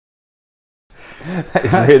That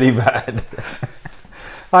is really bad.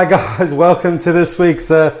 Hi guys, welcome to this week's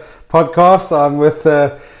podcast. I'm with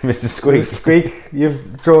Mr. Squeak. Squeak.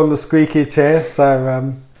 You've drawn the squeaky chair,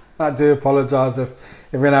 so I do apologise if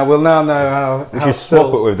everyone we'll now know how. We should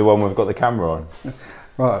swap it with the one we've got the camera on.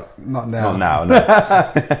 Right, not now. Not now,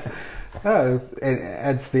 no. Oh, it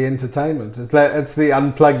adds the entertainment. It's the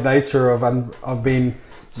unplugged nature of being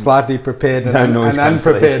slightly prepared and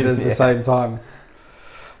unprepared at the same time.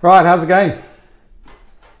 Right, how's it going?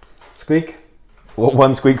 Squeak? What,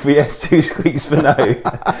 one squeak for yes, two squeaks for no?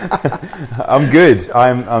 I'm good.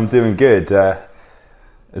 I'm doing good.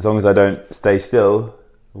 As long as I don't stay still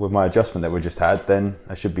with my adjustment that we just had, then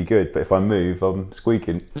I should be good. But if I move, I'm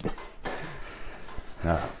squeaking.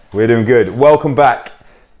 No, we're doing good. Welcome back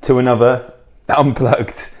to another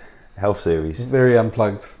Unplugged health series. Very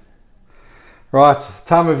unplugged. Right,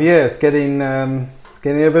 time of year. It's getting a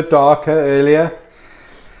bit darker earlier.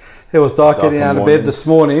 It was dark getting out of bed this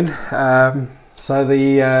morning. So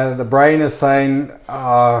the brain is saying,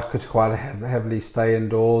 I could quite heavily stay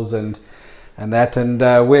indoors and that. And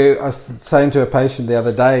I was saying to a patient the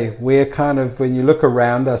other day, we're kind of, when you look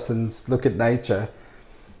around us and look at nature,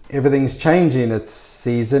 everything's changing its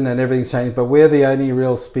season and everything's changed, but we're the only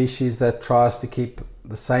real species that tries to keep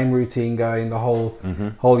the same routine going the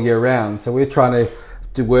whole year round. So we're trying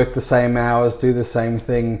to work the same hours, do the same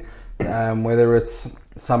thing, whether it's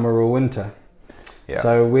summer or winter. Yeah.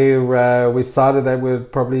 So we decided that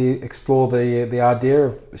we'd probably explore the idea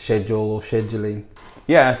of schedule or scheduling.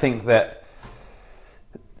 Yeah, I think that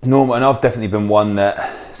normal, and I've definitely been one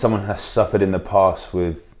that someone has suffered in the past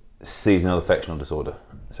with seasonal affectional disorder,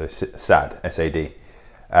 so SAD, S-A-D,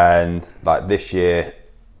 and like this year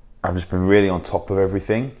I've just been really on top of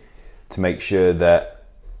everything to make sure that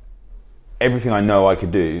everything I know I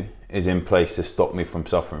could do is in place to stop me from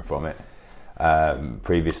suffering from it.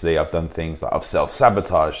 Previously I've done things like I've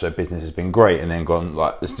self-sabotaged, so business has been great and then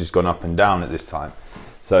it's just gone up and down at this time.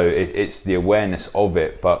 So it's the awareness of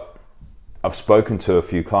it, but I've spoken to a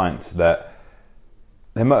few clients that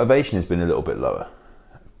their motivation has been a little bit lower,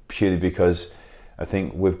 purely because I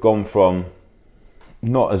think we've gone from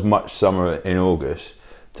not as much summer in August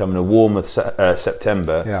to having a warmer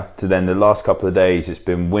September, to then the last couple of days it's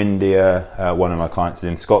been windier. One of my clients is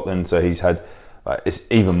in Scotland, so he's had it's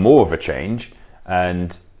even more of a change.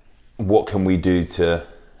 And what can we do to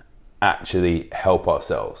actually help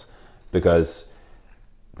ourselves? Because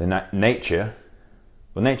the nature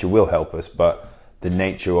will help us, but the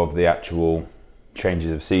nature of the actual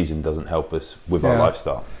changes of season doesn't help us with our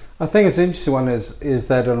lifestyle. I think it's an interesting one is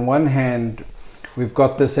that on one hand we've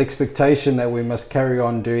got this expectation that we must carry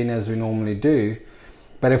on doing as we normally do,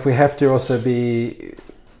 but if we have to also be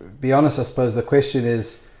honest, I suppose the question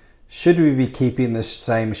is, should we be keeping the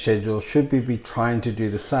same schedule? Should we be trying to do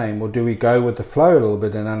the same, or do we go with the flow a little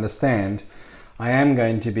bit and understand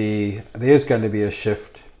there's going to be a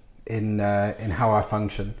shift in how I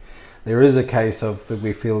function. There is a case of that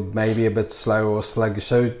we feel maybe a bit slow or sluggish.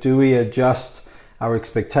 So do we adjust our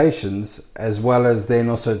expectations as well as then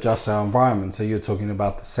also adjust our environment? So you're talking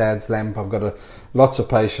about the SADS lamp. I've got lots of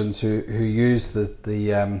patients who use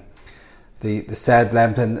the SAD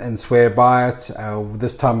lamp and swear by it.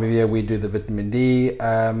 This time of year we do the vitamin D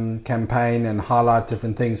campaign and highlight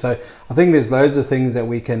different things. So I think there's loads of things that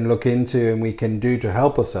we can look into and we can do to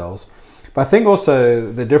help ourselves. But I think also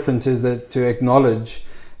the difference is that to acknowledge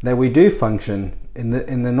that we do function in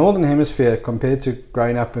the Northern Hemisphere compared to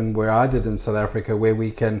growing up in where I did in South Africa, where we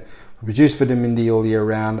can produce vitamin D all year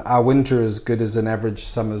round. Our winter is good as an average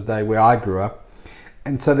summer's day where I grew up.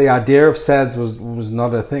 And so the idea of SADS was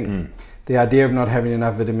not a thing. The idea of not having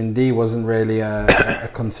enough vitamin D wasn't really a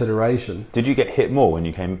consideration. Did you get hit more when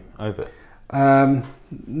you came over?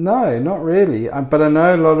 No, not really. But I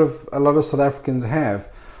know a lot of South Africans have.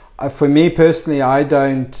 For me personally, I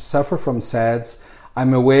don't suffer from SADS.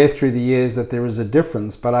 I'm aware through the years that there is a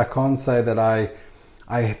difference, but I can't say that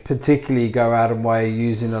I particularly go out of my way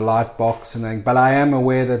using a light box and everything. But I am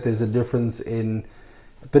aware that there's a difference in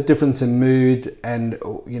mood and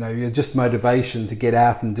you're just motivation to get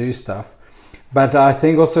out and do stuff. But I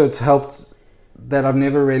think also it's helped that I've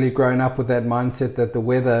never really grown up with that mindset that the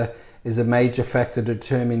weather is a major factor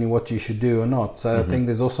determining what you should do or not. So I think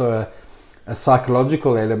there's also a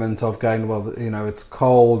psychological element of going, well, it's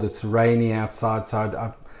cold, it's rainy outside, so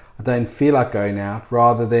I don't feel like going out,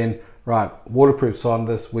 rather than, right, waterproof's on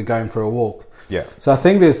this, we're going for a walk. Yeah. So I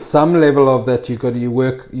think there's some level of that you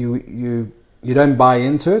don't buy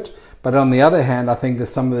into it, but on the other hand, I think there's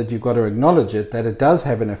some that you've got to acknowledge that it does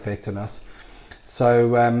have an effect on us. So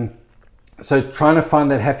trying to find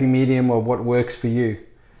that happy medium of what works for you.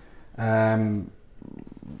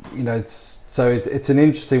 it's an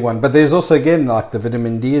interesting one. But there's also, again, like the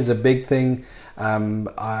vitamin D is a big thing.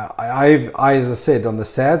 I as I said, on the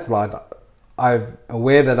SAD slide, I'm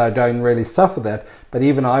aware that I don't really suffer that, but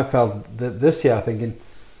even I felt that this year, thinking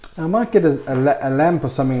I might get a lamp or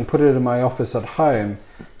something and put it in my office at home,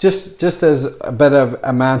 just as a bit of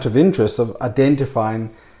amount of interest of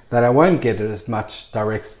identifying that I won't get as much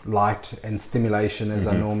direct light and stimulation as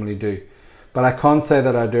I normally do. But I can't say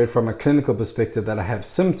that I do it from a clinical perspective that I have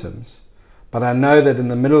symptoms. But I know that in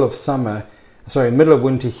the middle of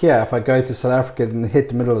winter here, if I go to South Africa and hit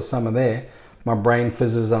the middle of summer there, my brain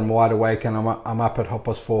fizzes, I'm wide awake, and I'm up at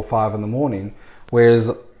 4:30 or 5 in the morning.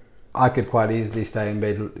 Whereas I could quite easily stay in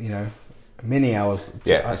bed, many hours.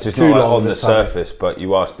 Yeah, it's just not like on the surface, but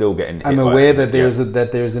you are still getting hit. I'm aware that there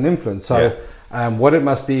is an influence. So what it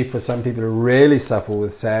must be for some people who really suffer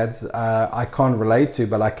with SADS, I can't relate to,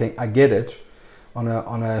 but I get it on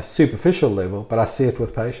a superficial level, but I see it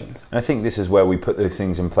with patients. And I think this is where we put those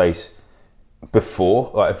things in place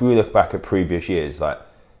before. Like if we look back at previous years, like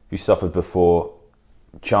if you suffered before,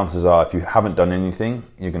 chances are if you haven't done anything,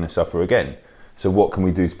 you're going to suffer again. So what can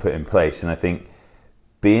we do to put in place? And I think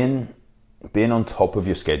being on top of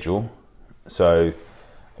your schedule. So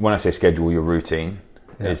when I say schedule, your routine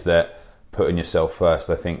is that putting yourself first.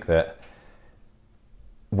 I think that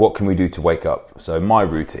what can we do to wake up? So my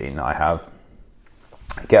routine that I have,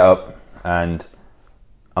 I get up and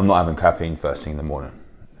I'm not having caffeine first thing in the morning.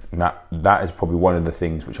 And that is probably one of the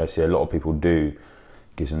things which I see a lot of people do.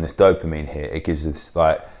 It gives them this dopamine hit. It gives this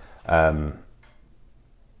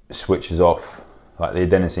switches off like the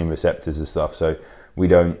adenosine receptors and stuff. So we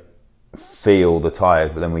don't feel the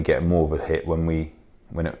tired, but then we get more of a hit when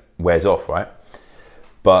it wears off, right?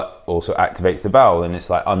 But also activates the bowel, and it's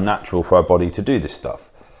like unnatural for our body to do this stuff.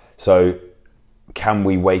 So can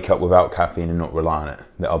we wake up without caffeine and not rely on it?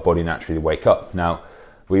 Let our body naturally wake up. Now,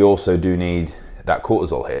 we also do need that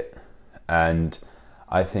cortisol hit. And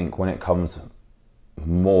I think when it comes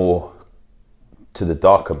more to the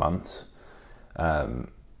darker months,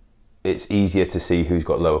 it's easier to see who's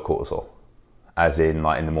got lower cortisol, as in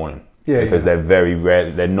like in the morning. Because they're very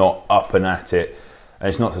rare, they're not up and at it. And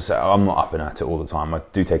it's not to say I'm not up and at it all the time. I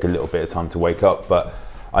do take a little bit of time to wake up, but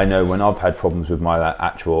I know when I've had problems with my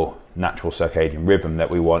actual natural circadian rhythm that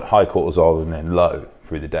we want high cortisol and then low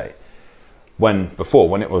through the day. When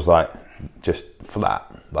it was like just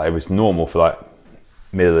flat, like it was normal for like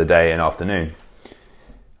middle of the day and afternoon,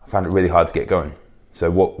 I found it really hard to get going. So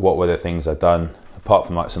what were the things I've done apart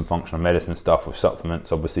from like some functional medicine stuff with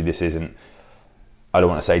supplements? Obviously this isn't, I don't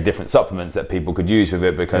want to say different supplements that people could use with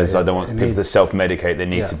it, because I don't want people to self-medicate. There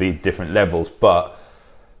needs to be different levels, but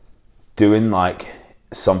doing like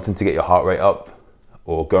something to get your heart rate up,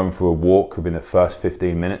 or going for a walk within the first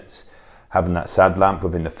 15 minutes, having that SAD lamp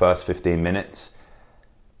within the first 15 minutes,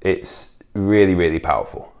 it's really, really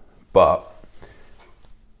powerful. But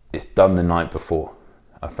it's done the night before.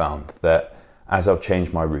 I found that as I've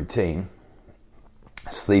changed my routine,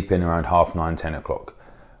 sleeping around 9:30, 10 o'clock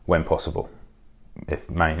when possible. If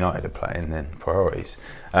Man United are playing, then priorities.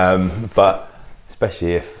 But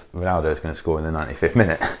especially if Ronaldo is going to score in the 95th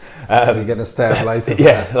minute. You're going to stay up later.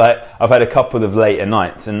 Like I've had a couple of later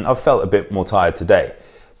nights and I've felt a bit more tired today.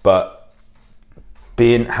 But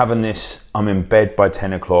having this, I'm in bed by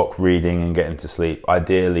 10 o'clock reading and getting to sleep.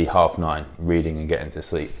 Ideally 9:30 reading and getting to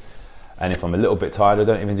sleep. And if I'm a little bit tired, I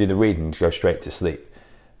don't even do the reading, just go straight to sleep.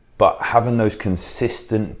 But having those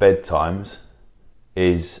consistent bedtimes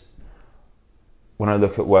is, when I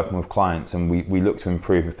look at working with clients and we look to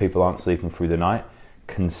improve if people aren't sleeping through the night,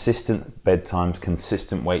 consistent bedtimes,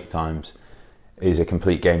 consistent wake times is a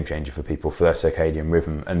complete game changer for people for their circadian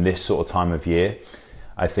rhythm. And this sort of time of year,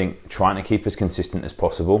 I think trying to keep as consistent as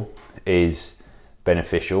possible is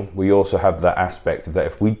beneficial. We also have that aspect of that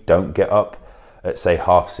if we don't get up at say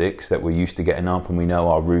 6:30 that we're used to getting up and we know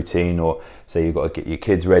our routine, or say you've got to get your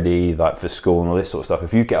kids ready like for school and all this sort of stuff.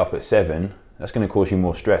 If you get up at 7, that's going to cause you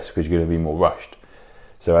more stress because you're going to be more rushed.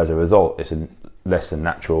 So as a result, it's a less than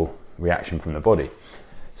natural reaction from the body.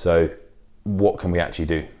 So what can we actually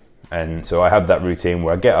do? And so I have that routine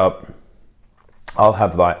where I get up, I'll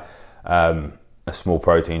have like a small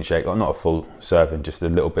protein shake, like not a full serving, just a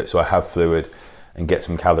little bit, so I have fluid and get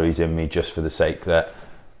some calories in me, just for the sake that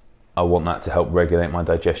I want that to help regulate my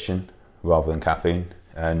digestion rather than caffeine.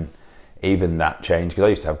 And even that change, because I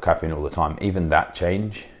used to have caffeine all the time, even that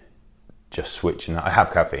change, just switching that. I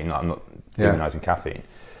have caffeine, like I'm not demonizing caffeine,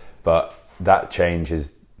 but that change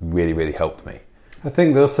has really, really helped me. I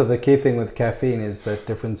think also the key thing with caffeine is that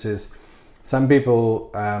difference is some people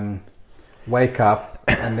wake up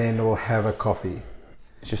and then will have a coffee.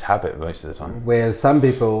 It's just habit most of the time. Whereas some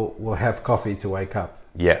people will have coffee to wake up.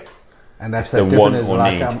 Yeah. And that's that different. Is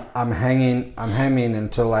like I'm hanging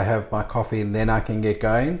until I have my coffee and then I can get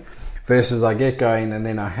going. Versus I get going and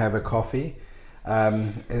then I have a coffee.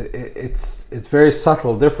 It's very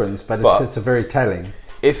subtle difference, but it's a very telling.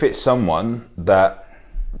 If it's someone that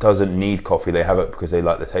doesn't need coffee, they have it because they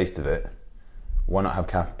like the taste of it. Why not have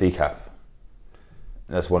decaf?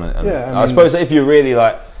 That's one. I suppose if you're really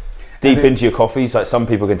like deep into your coffees, like some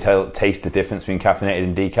people can taste the difference between caffeinated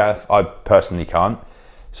and decaf. I personally can't.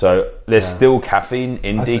 So there's still caffeine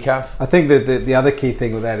in decaf. I think that the other key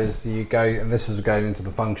thing with that is you go, and this is going into the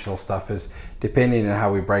functional stuff, is depending on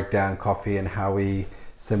how we break down coffee and how we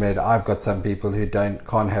simulate. I've got some people who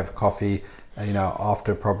can't have coffee,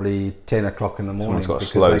 after probably 10 o'clock in the morning.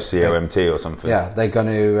 Someone's got a slow COMT or something. Yeah, they're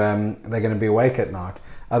going to be awake at night.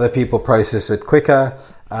 Other people process it quicker,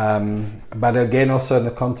 but again, also in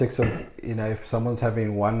the context of if someone's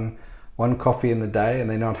having one coffee in the day and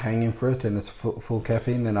they're not hanging for it and it's full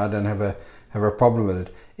caffeine, then I don't have a problem with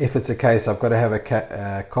it. If it's a case I've got to have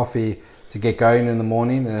a coffee to get going in the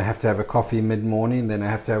morning, then I have to have a coffee mid-morning, then I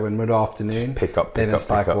have to have it mid-afternoon. Then it's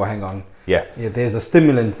like, well, hang on. Yeah, there's a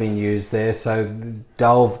stimulant being used there, so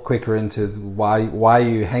delve quicker into why are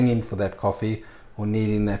you hanging for that coffee or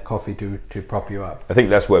needing that coffee to prop you up. I think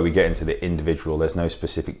that's where we get into the individual. There's no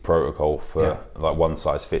specific protocol for like one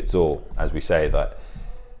size fits all, as we say that.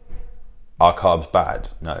 Are carbs bad?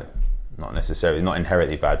 No, not necessarily, not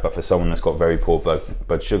inherently bad, but for someone that's got very poor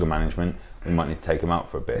blood sugar management, we might need to take them out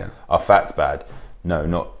for a bit. Yeah. Are fats bad? No,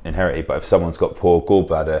 not inherently, but if someone's got poor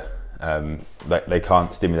gallbladder, they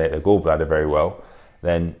can't stimulate their gallbladder very well,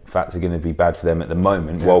 then fats are going to be bad for them at the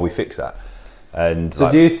moment while we fix that. And so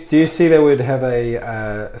do you see they would have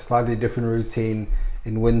a slightly different routine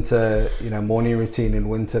in winter, morning routine in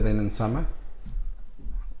winter than in summer?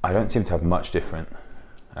 I don't seem to have much different.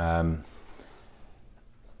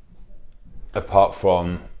 Apart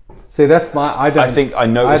from, see, that's I think I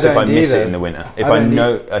notice if I miss it in the winter.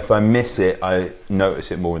 If I miss it, I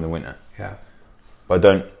notice it more in the winter. Yeah, but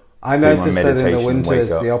I notice that in the winter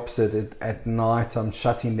it's the opposite. At night, I'm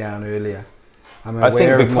shutting down earlier. I'm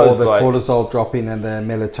aware of more the cortisol dropping and the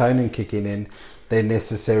melatonin kicking in than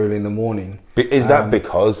necessarily in the morning. Is that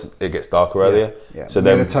because it gets darker earlier? Yeah. So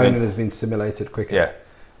melatonin has been stimulated quicker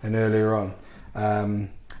and earlier on.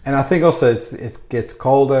 And I think also it gets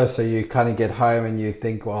colder, so you kind of get home and you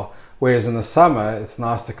think, well, whereas in the summer it's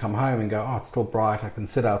nice to come home and go, oh, it's still bright, I can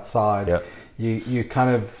sit outside. Yeah.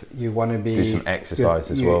 You want to be do some exercise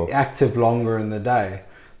as well, active longer in the day.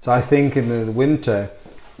 So I think in the winter,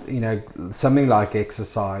 something like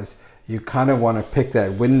exercise, you kind of want to pick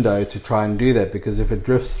that window to try and do that, because if it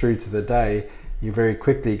drifts through to the day, you very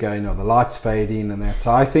quickly go, the light's fading and that. So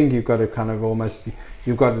I think you've got to kind of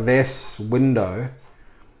you've got less window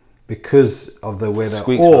because of the weather.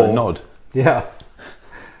 Squeaks for a nod. Yeah.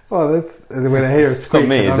 Well, that's when I hear a squeak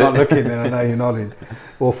and I'm not looking, then I know you're nodding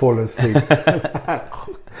or falling asleep.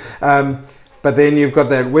 But then you've got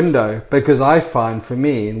that window, because I find for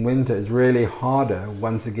me in winter it's really harder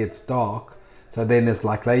once it gets dark. So then it's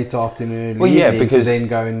like late afternoon, evening because to then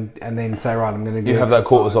go and then say, right, I'm going to do have exercise.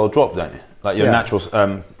 That cortisol drop, don't you? Like your natural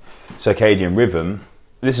circadian rhythm.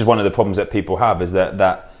 This is one of the problems that people have, is that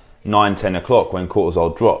 9-10 o'clock when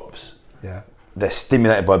cortisol drops, they're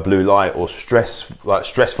stimulated by blue light or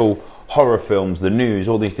stressful horror films, the news,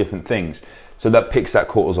 all these different things. So that picks that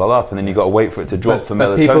cortisol up, and then you've got to wait for it to drop for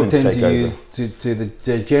melatonin people tend to take over.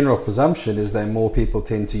 The general presumption is that more people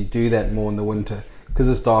tend to do that more in the winter because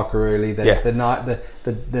it's darker early.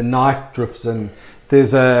 The night drifts in.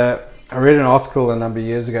 I read an article a number of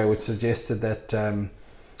years ago which suggested that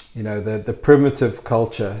the primitive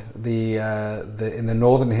culture, in the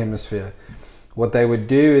northern hemisphere, what they would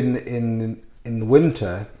do in the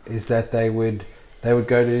winter is that they would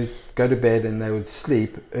go to bed and they would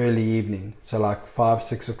sleep early evening, so like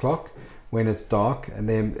 5-6 o'clock when it's dark, and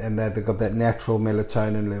they've got that natural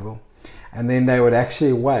melatonin level, and then they would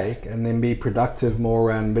actually wake and then be productive more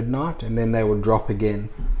around midnight, and then they would drop again.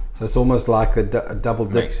 So it's almost like a double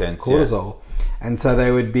dip cortisol, and so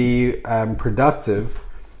they would be productive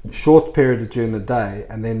short period during the day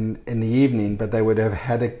and then in the evening, but they would have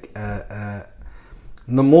had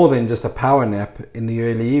no more than just a power nap in the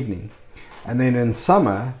early evening. And then in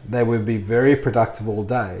summer, they would be very productive all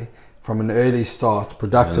day from an early start,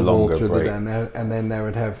 productive all through the day. And then they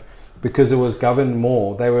would have, because it was governed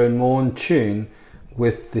more, they were more in tune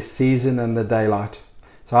with the season and the daylight.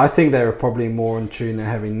 So I think they were probably more in tune to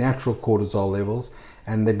having natural cortisol levels,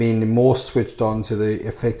 and they're being more switched on to the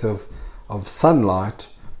effect of sunlight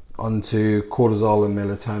onto cortisol and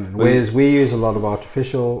melatonin. Whereas we use a lot of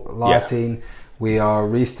artificial lighting. we are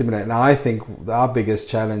re-stimulating. Now, I think our biggest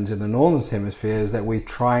challenge in the Northern Hemisphere is that we're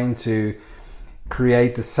trying to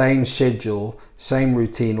create the same schedule, same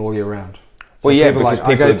routine all year round. So well, yeah, because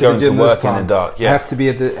people are going to work in the dark. Yeah. I have to be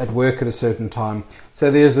at work at a certain time. So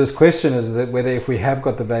there's this question: is that whether if we have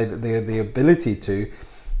got the ability to,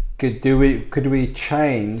 could we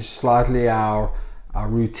change slightly our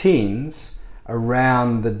routines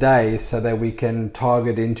around the day so that we can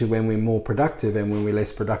target into when we're more productive and when we're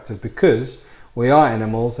less productive, because we are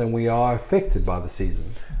animals and we are affected by the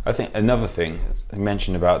seasons. I think another thing you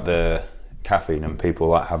mentioned about the caffeine and people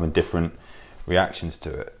like having different reactions to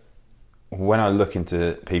it. When I look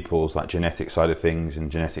into people's like genetic side of things and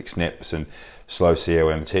genetic SNPs and slow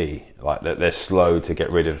COMT, like that they're slow to get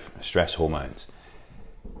rid of stress hormones,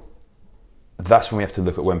 that's when we have to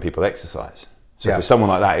look at when people exercise. So for someone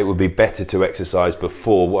like that, it would be better to exercise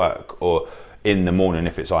before work or in the morning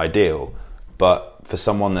if it's ideal. But for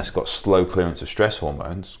someone that's got slow clearance of stress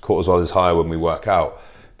hormones, cortisol is higher when we work out,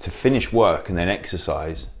 to finish work and then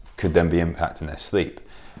exercise could then be impacting their sleep.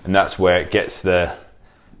 And that's where it gets the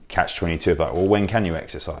catch-22 of like, well, when can you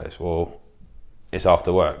exercise? Well, it's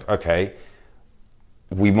after work. Okay,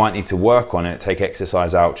 we might need to work on it, take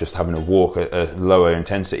exercise out, just having a walk, a lower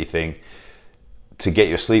intensity thing, to get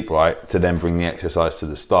your sleep right, to then bring the exercise to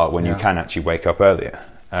the start when you can actually wake up earlier.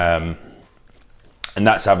 And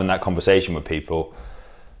that's having that conversation with people,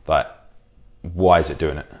 like, why is it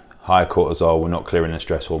doing it? High cortisol, we're not clearing the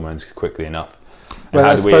stress hormones quickly enough. Well,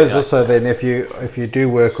 I suppose also then if you do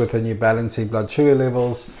work with and you're balancing blood sugar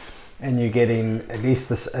levels and you're getting at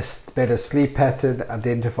least a better sleep pattern,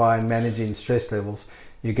 identifying, managing stress levels,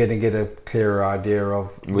 you're going to get a clearer idea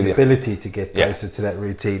of the ability to get closer to that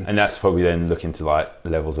routine. And that's probably then looking to like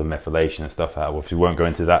levels of methylation and stuff. Well, we won't go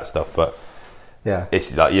into that stuff, but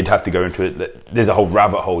it's like you'd have to go into it. There's a whole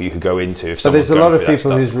rabbit hole you could go into. So there's a lot of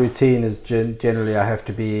people whose routine is generally I have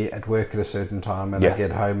to be at work at a certain time and I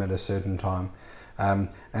get home at a certain time.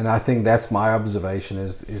 And I think that's my observation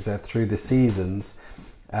is that through the seasons,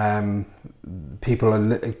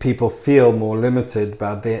 people feel more limited,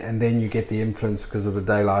 but and then you get the influence because of the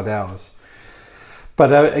daylight hours.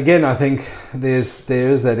 But again, I think there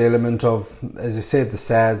is that element of, as you said, the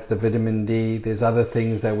SADs, the vitamin D. There's other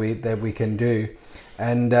things that we can do,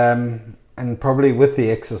 and probably with the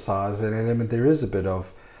exercise, an element there is a bit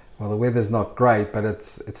of, well, the weather's not great, but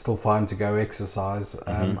it's still fine to go exercise.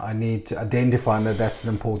 I need to identify that that's an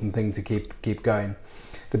important thing to keep going.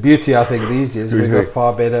 The beauty, I think, these years we've got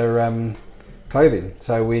far better clothing,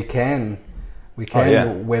 so we can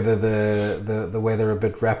weather the weather a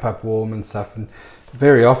bit, wrap up warm and stuff. And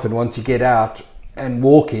very often, once you get out and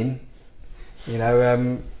walking,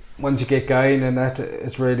 once you get going, and that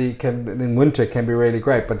it's really in winter can be really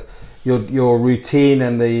great. But your routine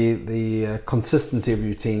and the consistency of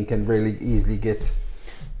routine can really easily get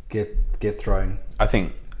thrown. I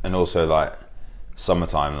think, and also like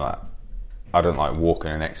summertime, like I don't like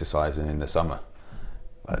walking and exercising in the summer.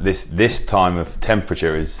 Like this time of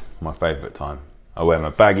temperature is my favourite time. I wear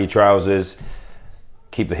my baggy trousers,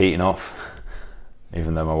 keep the heating off,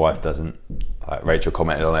 even though my wife doesn't. Like Rachel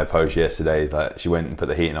commented on her post yesterday that she went and put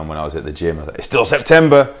the heating on when I was at the gym. I was like, it's still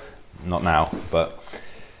September, not now, but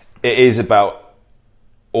it is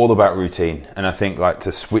all about routine. And I think like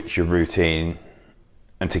to switch your routine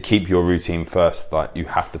and to keep your routine first, like you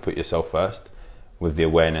have to put yourself first with the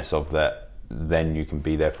awareness of that. Then you can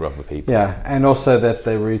be there for other people. Yeah, and also that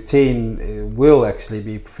the routine will actually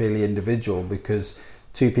be fairly individual, because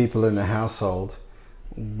two people in a household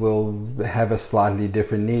will have a slightly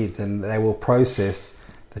different needs and they will process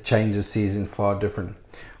the change of season far different.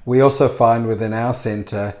 We also find within our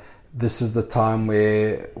centre, this is the time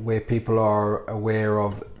where people are aware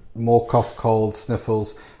of more cough, cold,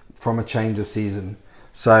 sniffles from a change of season.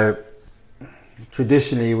 So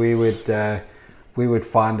traditionally we would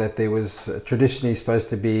find that there was traditionally supposed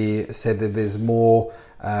to be said that there's more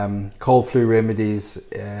cold flu remedies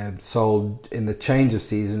sold in the change of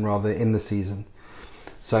season rather than in the season.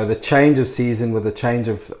 So the change of season with the change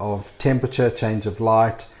of temperature, change of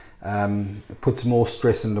light, puts more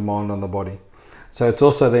stress and demand on the body. So it's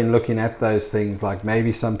also then looking at those things, like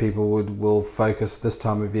maybe some people will focus this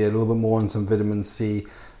time of year a little bit more on some vitamin C,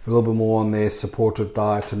 a little bit more on their supportive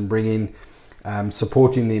diet and bringing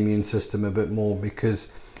supporting the immune system a bit more,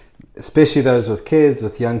 because especially those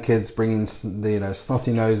with young kids bringing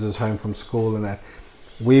snotty noses home from school and that,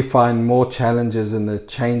 we find more challenges in the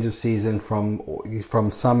change of season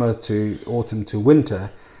from summer to autumn to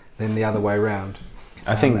winter than the other way around.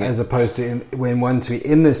 I think as opposed to once we're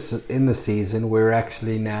in the season, we're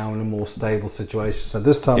actually now in a more stable situation. So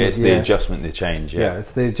this time of year, it's the adjustment, the change. Yeah,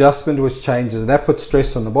 it's the adjustment which changes. That puts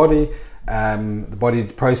stress on the body. the body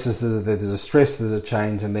processes that there's a stress, there's a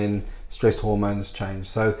change, and then stress hormones change.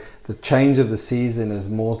 So the change of the season is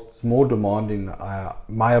more demanding.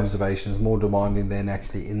 My observation is more demanding than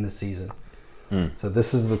actually in the season. So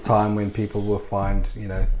this is the time when people will find,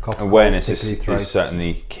 cough, awareness colds, is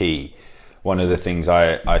certainly key. One of the things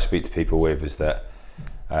I speak to people with is that,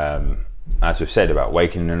 as we've said about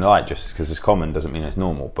waking in the light, just because it's common doesn't mean it's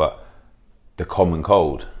normal, but the common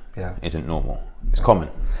cold isn't normal. It's common,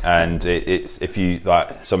 and it's if you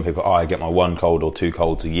like some people. I get my 1 cold or 2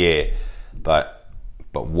 colds a year, but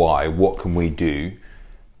why? What can we do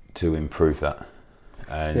to improve that?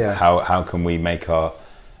 And how can we make our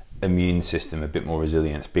immune system a bit more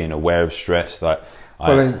resilient? Being aware of stress, the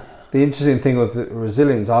interesting thing with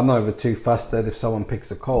resilience, I'm not ever too fussed that if someone picks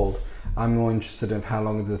a cold. I'm more interested in how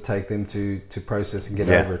long does it take them to process and get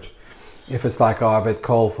over it. If it's like, I've had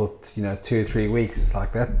cold for 2 or 3 weeks, it's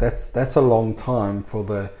like that's a long time for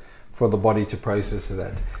the body to process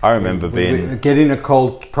that. I remember getting a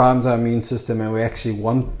cold primes our immune system, and we actually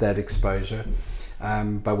want that exposure,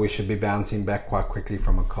 but we should be bouncing back quite quickly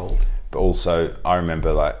from a cold. But also, I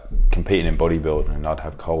remember competing in bodybuilding, and I'd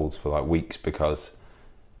have colds for weeks because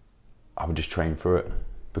I would just train through it.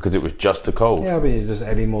 Because it was just a cold. Yeah, but you're just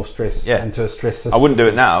adding more stress into a stress system. I wouldn't do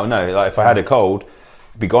it now. No, if I had a cold,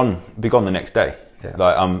 be gone the next day. Yeah.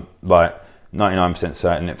 I'm 99%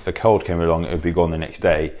 certain if the cold came along, it would be gone the next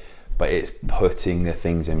day. But it's putting the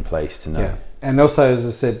things in place to know. Yeah, and also, as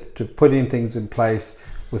I said, to putting things in place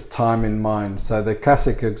with time in mind. So the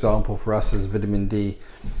classic example for us is vitamin D.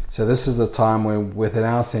 So this is the time when within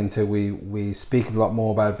our centre we speak a lot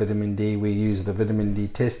more about vitamin D. We use the vitamin D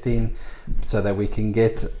testing so that we can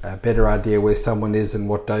get a better idea where someone is and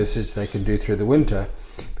what dosage they can do through the winter.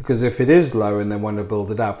 Because if it is low and they want to build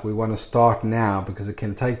it up, we want to start now, because it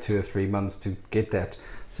can take 2 or 3 months to get that.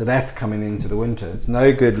 So that's coming into the winter. It's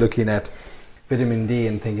no good looking at vitamin D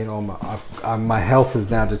and thinking, my health is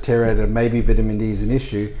now deteriorated, maybe vitamin D is an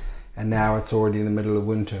issue, and now it's already in the middle of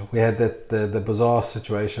winter. We had the bizarre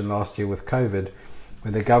situation last year with COVID,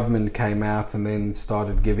 where the government came out and then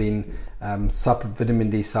started giving vitamin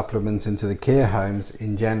D supplements into the care homes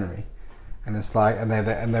in January, and it's like, and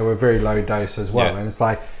they were very low dose as well, and it's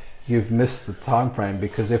like, you've missed the time frame,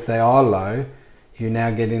 because if they are low, you're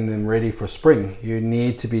now getting them ready for spring. You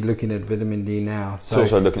need to be looking at vitamin D now. So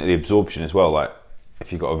it's also looking at the absorption as well.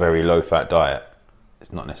 If you've got a very low fat diet,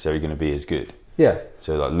 it's not necessarily going to be as good. Yeah.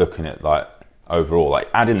 So looking at overall,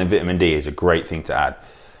 adding the vitamin D is a great thing to add.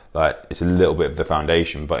 It's a little bit of the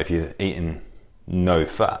foundation, but if you're eating no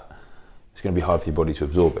fat, it's going to be hard for your body to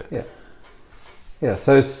absorb it. Yeah. Yeah.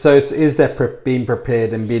 So is that being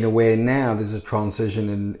prepared and being aware now? There's a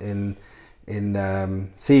transition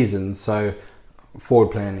in seasons. So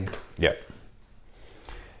forward planning. Yeah.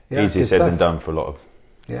 Easier said than done for a lot of.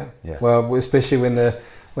 Yeah. Well, especially when,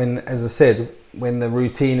 as I said, when the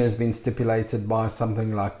routine has been stipulated by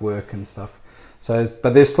something like work and stuff. So,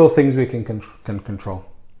 but there's still things we can control.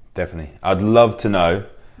 Definitely. I'd love to know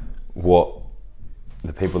what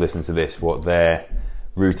the people listening to this, what their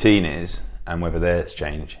routine is, and whether theirs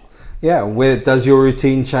change. Yeah. Where does your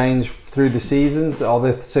routine change through the seasons? Are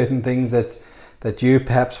there certain things that you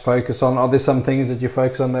perhaps focus on? Are there some things that you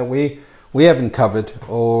focus on that we haven't covered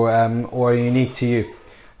or are unique to you?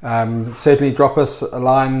 Certainly drop us a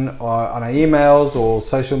line on our emails or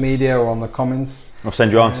social media or on the comments. I'll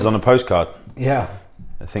send you answers on a postcard. Yeah.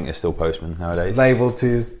 I think there's still postmen nowadays. Labelled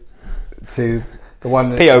to the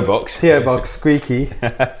one... P.O. Box. P.O. Box Squeaky.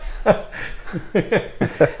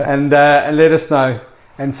 and let us know.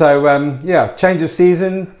 And so, change of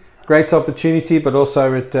season, great opportunity, but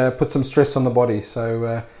also it puts some stress on the body.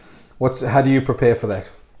 So how do you prepare for that?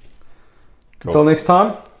 Cool. Until next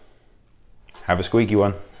time. Have a squeaky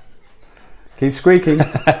one. Keep squeaking.